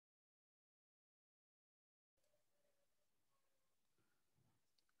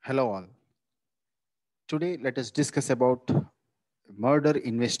Hello all. Today let us discuss about murder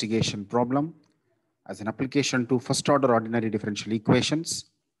investigation problem as an application to first order ordinary differential equations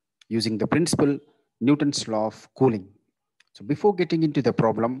using the principle Newton's law of cooling. So before getting into the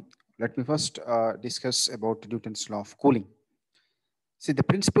problem, let me first discuss about Newton's law of cooling. See, the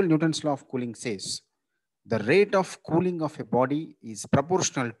principle Newton's law of cooling says the rate of cooling of a body is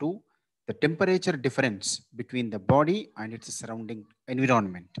proportional to the temperature difference between the body and its surrounding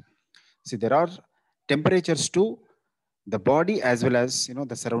environment. See, there are temperatures to the body as well as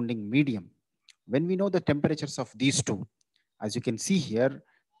the surrounding medium. When we know the temperatures of these two, as you can see here,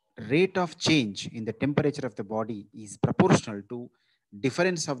 rate of change in the temperature of the body is proportional to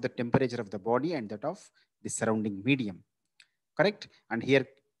difference of the temperature of the body and that of the surrounding medium. Correct? And here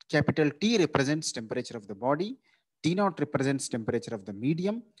capital T represents temperature of the body, T naught represents temperature of the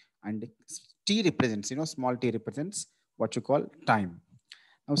medium, and T represents, small t represents what you call time.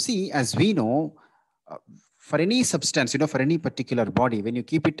 Now see, as we know, uh, for any substance, for any particular body, when you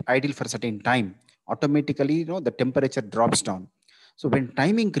keep it idle for a certain time, automatically, the temperature drops down. So when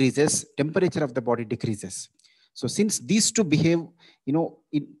time increases, temperature of the body decreases. So since these two behave, in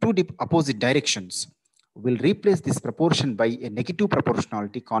two opposite directions, we'll replace this proportion by a negative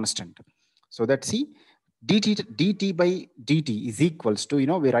proportionality constant. So that see, dt by dt is equals to,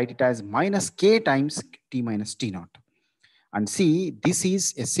 we write it as minus k times t minus t naught. And see, this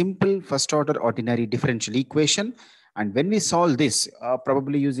is a simple first order ordinary differential equation. And when we solve this,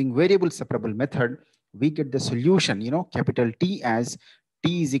 probably using variable separable method, we get the solution, capital T as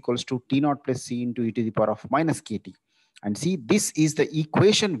T is equals to T naught plus C into e to the power of minus KT. And see, this is the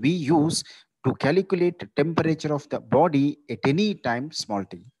equation we use to calculate temperature of the body at any time small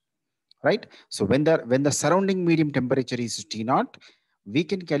t, right? So when the surrounding medium temperature is T naught, we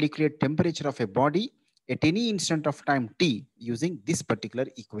can calculate temperature of a body at any instant of time t using this particular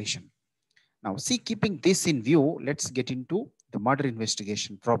equation. Now see, keeping this in view, let's get into the murder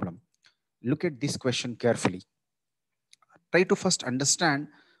investigation problem. Look at this question carefully. Try to first understand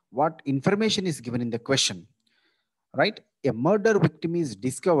what information is given in the question, right? A murder victim is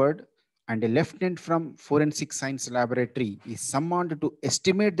discovered and a lieutenant from forensic science laboratory is summoned to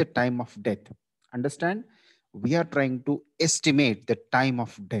estimate the time of death. Understand? We are trying to estimate the time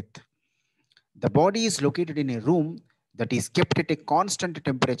of death. The body is located in a room that is kept at a constant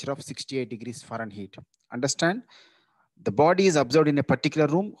temperature of 68 degrees Fahrenheit. Understand? The body is observed in a particular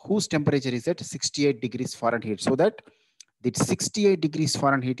room whose temperature is at 68 degrees Fahrenheit. So that the 68 degrees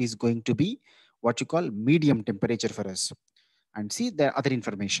Fahrenheit is going to be what you call medium temperature for us. And see the other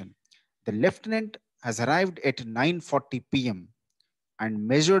information. The lieutenant has arrived at 9:40 p.m. and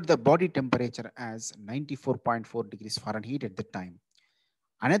measured the body temperature as 94.4 degrees Fahrenheit at the time.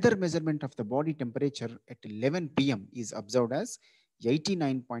 Another measurement of the body temperature at 11 p.m. is observed as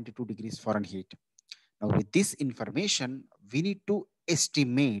 89.2 degrees Fahrenheit. Now, with this information, we need to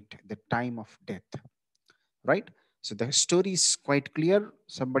estimate the time of death, right? So the story is quite clear.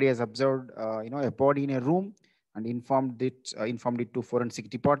 Somebody has observed, a body in a room and informed it to forensic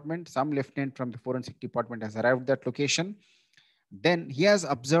department. Some lieutenant from the forensic department has arrived at that location. Then he has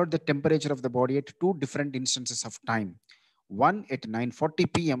observed the temperature of the body at two different instances of time, one at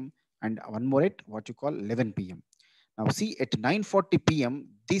 9:40 p.m. and one more at what you call 11 p.m. Now see, at 9:40 p.m.,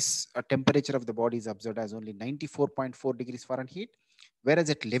 this temperature of the body is observed as only 94.4 degrees Fahrenheit, whereas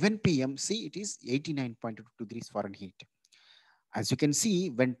at 11 p.m., see, it is 89.2 degrees Fahrenheit. As you can see,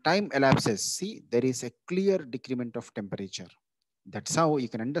 when time elapses, see, there is a clear decrement of temperature. That's how you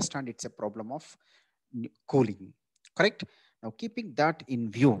can understand it's a problem of cooling, correct? Now, keeping that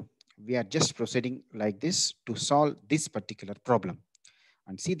in view, we are just proceeding like this to solve this particular problem.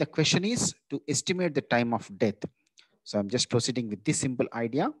 And see, the question is to estimate the time of death. So I'm just proceeding with this simple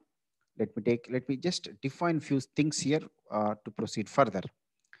idea. Let me just define few things here to proceed further.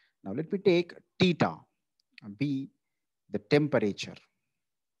 Now let me take theta be the temperature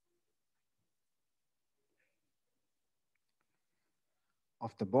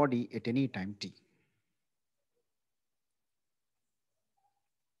of the body at any time t.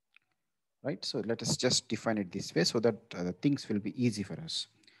 Right? So let us just define it this way so that things will be easy for us.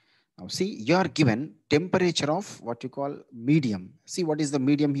 Now see, you are given temperature of what you call medium. See, what is the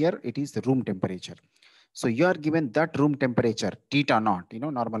medium here? It is the room temperature. So you are given that room temperature, theta naught.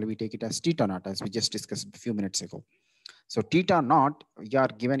 Normally we take it as theta naught as we just discussed a few minutes ago. So theta naught, you are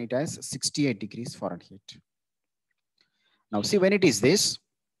given it as 68 degrees Fahrenheit. Now see, when it is this,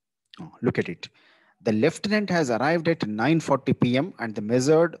 look at it. The lieutenant has arrived at 9:40 p.m. and the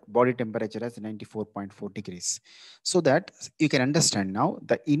measured body temperature as 94.4 degrees. So that you can understand now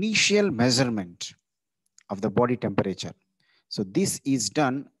the initial measurement of the body temperature. So this is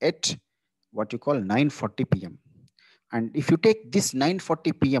done at what you call 9:40 p.m. And if you take this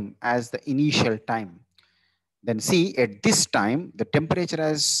 9:40 p.m. as the initial time, then see at this time, the temperature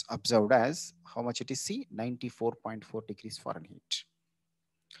as observed as how much it is, see, 94.4 degrees Fahrenheit.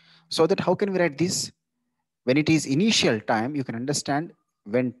 So that how can we write this? When it is initial time, you can understand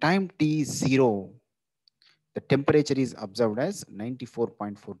when time t is 0, the temperature is observed as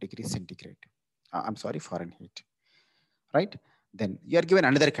 94.4 degrees centigrade. I'm sorry, Fahrenheit, right? Then you are given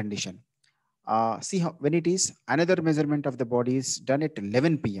another condition. See how when it is another measurement of the body is done at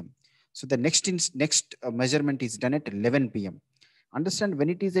 11 p.m. So the next measurement is done at 11 p.m. Understand when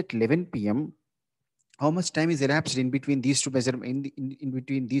it is at 11 p.m. how much time is elapsed in between these two measurements in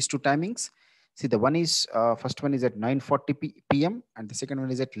between these two timings. See, the one is first one is at 9:40 p.m. and the second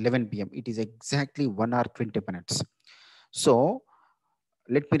one is at 11 p.m. It is exactly 1 hour 20 minutes. So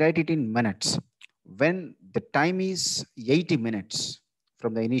let me write it in minutes. When the time is 80 minutes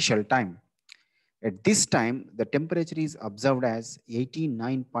from the initial time, at this time, the temperature is observed as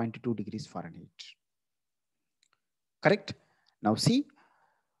 89.2 degrees Fahrenheit. Correct? Now see,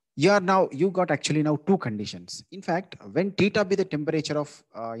 you got actually now two conditions. In fact, when theta be the temperature of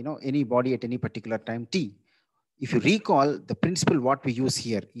any body at any particular time t, if you recall the principle what we use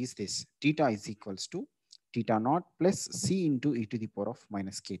here is this: theta is equals to theta naught plus c into e to the power of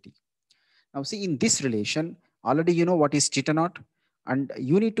minus kt. Now see, in this relation, already you know what is theta naught, and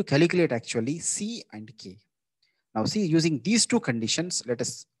you need to calculate actually c and k. Now see, using these two conditions, let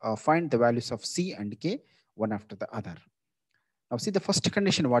us find the values of c and k one after the other. Now see, the first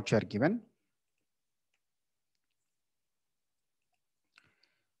condition what you are given.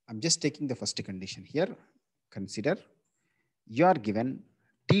 I'm just taking the first condition here. Consider you are given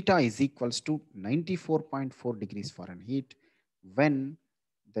theta is equals to 94.4 degrees Fahrenheit when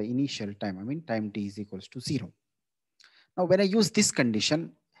the initial time, I mean time t is equals to 0. Now when I use this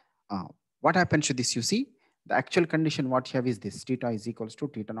condition, what happens to this? You see, the actual condition what you have is this: theta is equals to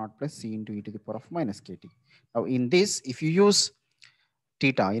theta naught plus c into e to the power of minus kt. Now in this, if you use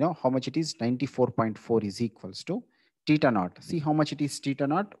theta, you know how much it is. 94.4 is equals to theta naught. See how much it is theta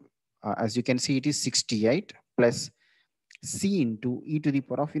naught. As you can see, it is 68 plus c into e to the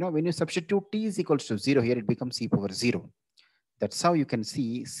power of, when you substitute t is equals to 0 here, it becomes e power 0. That's how you can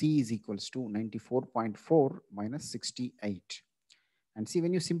see c is equals to 94.4 minus 68. And see,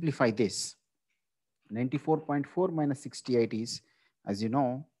 when you simplify this, 94.4 minus 68 is, as you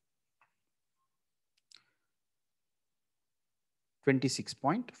know,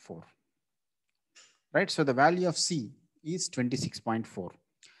 26.4. Right? So the value of c is 26.4.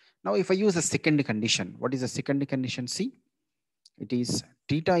 Now, if I use the second condition, what is the second condition c? It is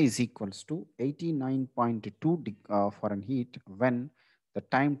theta is equals to 89.2 Fahrenheit when the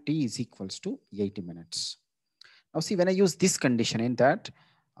time t is equals to 80 minutes. Now see, when I use this condition in that,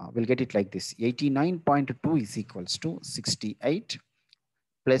 we'll get it like this: 89.2 is equals to 68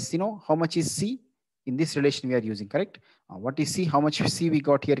 plus, how much is c? In this relation we are using, correct? What is c? How much c we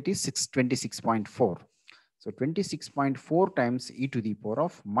got here? It is 26.4. So 26.4 times e to the power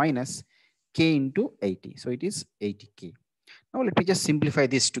of minus k into 80. So it is 80k. Now let me just simplify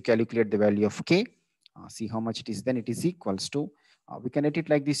this to calculate the value of k. See how much it is. Then it is equals to, we can write it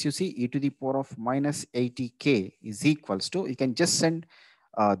like this. You see, e to the power of minus 80k is equals to, you can just send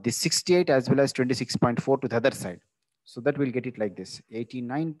this 68 as well as 26.4 to the other side. So that we'll get it like this: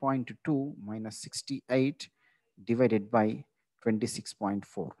 89.2 minus 68 divided by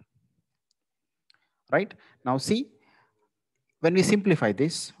 26.4. Right? Now see, when we simplify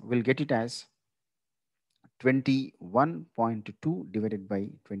this, we'll get it as 21.2 divided by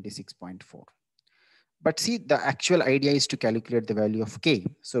 26.4. But see, the actual idea is to calculate the value of k.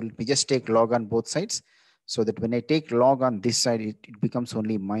 So let me just take log on both sides, so that when I take log on this side, it becomes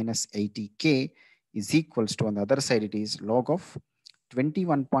only minus 80k is equals to, on the other side, it is log of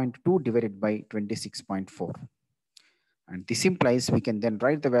 21.2 divided by 26.4. And this implies we can then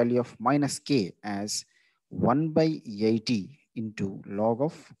write the value of minus k as 1 by 80 into log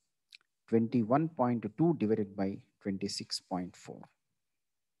of 21.2 divided by 26.4.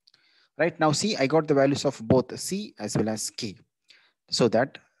 Right now, see, I got the values of both c as well as k. So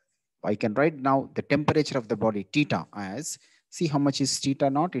that I can write now the temperature of the body theta as, see how much is theta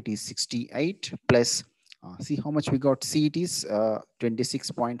naught? It is 68 plus, see how much we got c, it is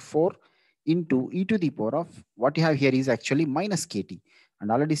 26.4 into e to the power of, what you have here is actually minus kt.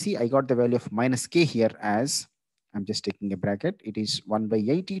 And already see, I got the value of minus k here as, I'm just taking a bracket, it is 1 by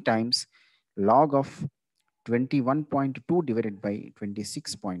 80 times log of 21.2 divided by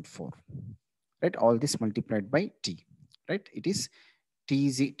 26.4. Right? All this multiplied by t. Right? It is t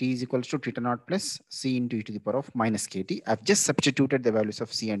is equals to theta naught plus c into e to the power of minus kt. I've just substituted the values of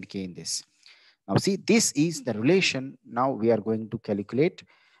c and k in this. Now see, this is the relation now we are going to calculate,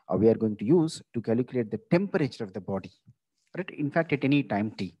 or we are going to use to calculate the temperature of the body, right? In fact, at any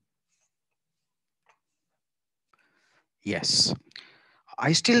time t. Yes.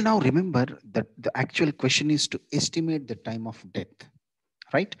 I still now remember that the actual question is to estimate the time of death,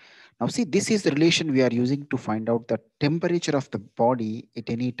 right? Now see, this is the relation we are using to find out the temperature of the body at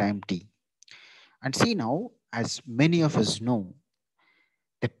any time t. And see now, as many of us know,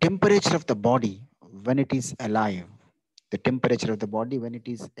 the temperature of the body when it is alive, the temperature of the body when it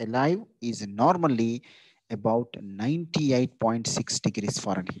is alive is normally about 98.6 degrees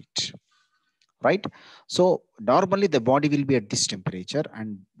Fahrenheit, right? So normally the body will be at this temperature,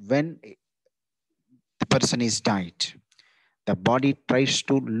 and when the person is died, the body tries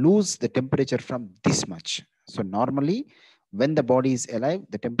to lose the temperature from this much. So normally when the body is alive,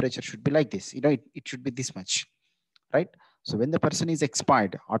 the temperature should be like this, it should be this much, right? So when the person is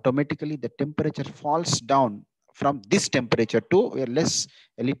expired, automatically the temperature falls down from this temperature to a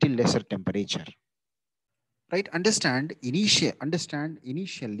little lesser temperature, right? Understand initially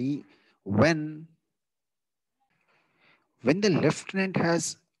when the lieutenant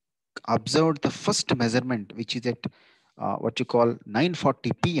has observed the first measurement, which is at what you call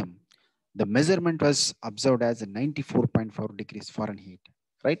 9:40 p.m. The measurement was observed as 94.4 degrees Fahrenheit,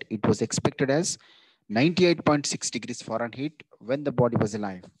 right? It was expected as 98.6 degrees Fahrenheit when the body was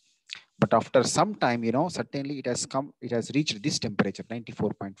alive. But after some time, certainly it has reached this temperature,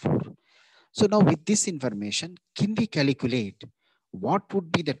 94.4. So now with this information, can we calculate what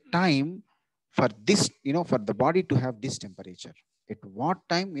would be the time for this, for the body to have this temperature? At what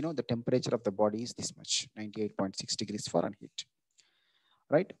time, the temperature of the body is this much, 98.6 degrees Fahrenheit,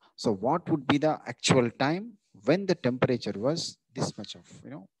 right? So what would be the actual time when the temperature was this much of,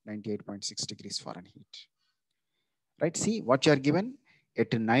 98.6 degrees Fahrenheit, right? See what you are given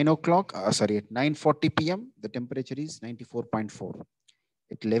at 9 o'clock, at 9:40 p.m., the temperature is 94.4.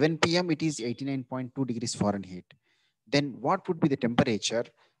 At 11 p.m., it is 89.2 degrees Fahrenheit. Then what would be the temperature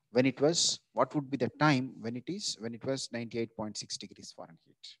what would be the time when it was 98.6 degrees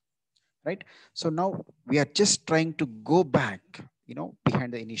Fahrenheit, right? So now we are just trying to go back,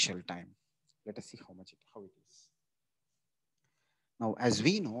 behind the initial time. Let us see how it is. Now, as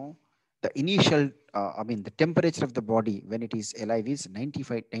we know, the temperature of the body when it is alive is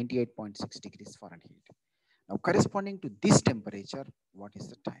 98.6 degrees Fahrenheit. Now, corresponding to this temperature, what is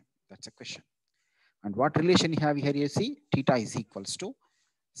the time? That's a question. And what relation you have here, you see, theta is equals to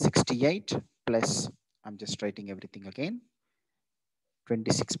 68 plus, I'm just writing everything again,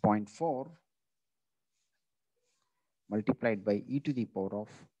 26.4 multiplied by e to the power of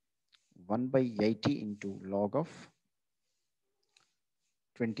 1 by 80 into log of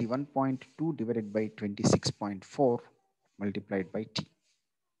 21.2 divided by 26.4 multiplied by t.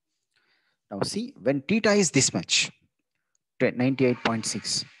 Now see, when theta is this much,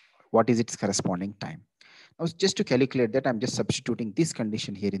 98.6, what is its corresponding time? Now just to calculate that, I'm just substituting this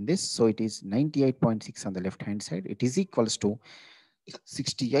condition here in this. So it is 98.6 on the left hand side. It is equals to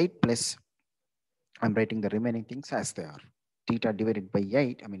 68 plus, I'm writing the remaining things as they are. Theta divided by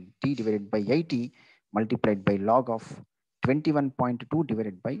 8, t divided by 80 multiplied by log of 21.2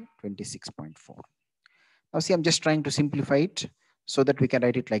 divided by 26.4. Now see, I'm just trying to simplify it so that we can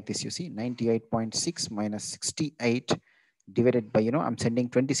write it like this. You see, 98.6 minus 68 divided by, I'm sending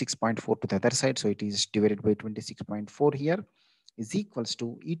 26.4 to the other side. So it is divided by 26.4 here is equals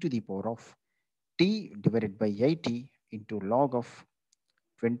to e to the power of t divided by 80 into log of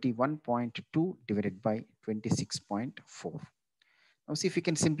 21.2 divided by 26.4. Now see if we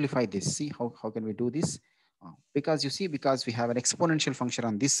can simplify this. See how can we do this? Because we have an exponential function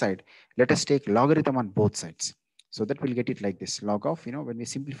on this side, let us take logarithm on both sides. So that we'll get it like this. Log of, when we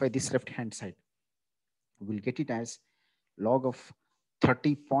simplify this left hand side, we'll get it as log of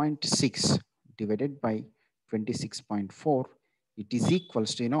 30.6 divided by 26.4. It is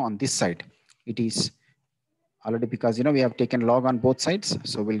equals to, on this side, it is already, because, we have taken log on both sides.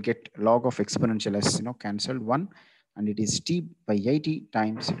 So we'll get log of exponential as, cancelled 1. And it is t by 80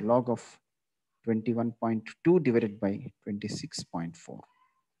 times log of 21.2 divided by 26.4.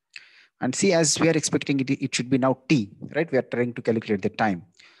 And see, as we are expecting it, it should be now t, right? We are trying to calculate the time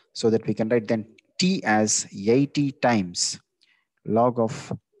so that we can write then t as 80 times log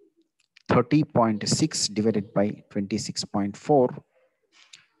of 30.6 divided by 26.4.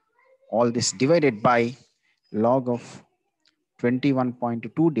 All this divided by log of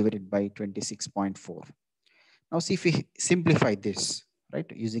 21.2 divided by 26.4. Now see if we simplify this,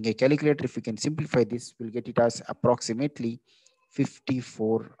 right? Using a calculator, if we can simplify this, we'll get it as approximately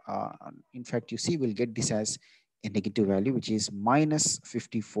 54. In fact, you see, we'll get this as a negative value, which is minus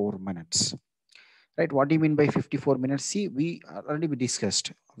 54 minutes. Right? What do you mean by 54 minutes? See, we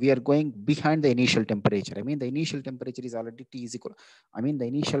discussed. We are going behind the initial temperature. I mean, the initial temperature is already T is equal. I mean, the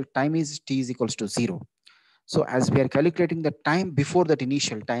initial time is T is equals to 0. So as we are calculating the time before that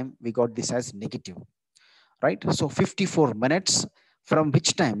initial time, we got this as negative, right? So 54 minutes from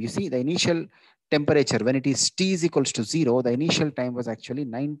which time? You see, the initial temperature when it is T is equals to 0, the initial time was actually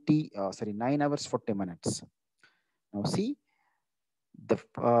 9 hours 40 minutes. Now see, the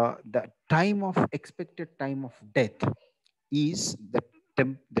time of expected time of death is the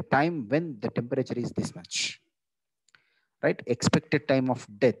time when the temperature is this much, right? Expected time of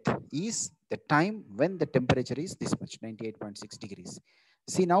death is the time when the temperature is this much, 98.6 degrees.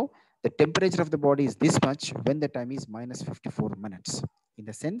 See now, the temperature of the body is this much when the time is minus 54 minutes. In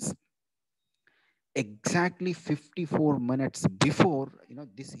the sense, exactly 54 minutes before,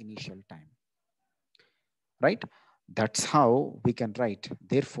 this initial time, right? That's how we can write.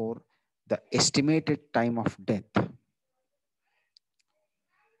 Therefore, the estimated time of death,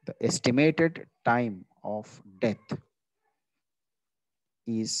 the estimated time of death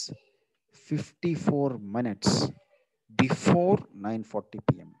is 54 minutes before 9:40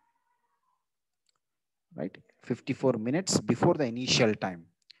 p.m. Right? 54 minutes before the initial time.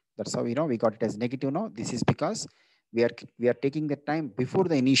 That's how we got it as negative now. This is because we are taking the time before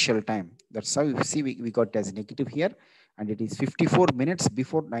the initial time. That's how you see we got it as negative here, and it is 54 minutes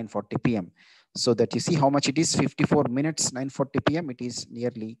before 9:40 p.m. So that you see how much it is. 54 minutes 9:40 p.m. It is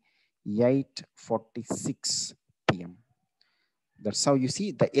nearly 8:46 p.m. That's how you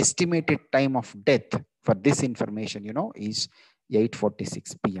see the estimated time of death for this information, is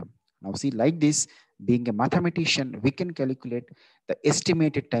 8:46 p.m. Now see, like this, being a mathematician, we can calculate the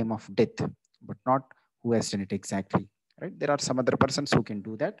estimated time of death, but not who has done it exactly, right? There are some other persons who can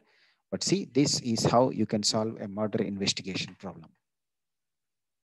do that. But see, this is how you can solve a murder investigation problem.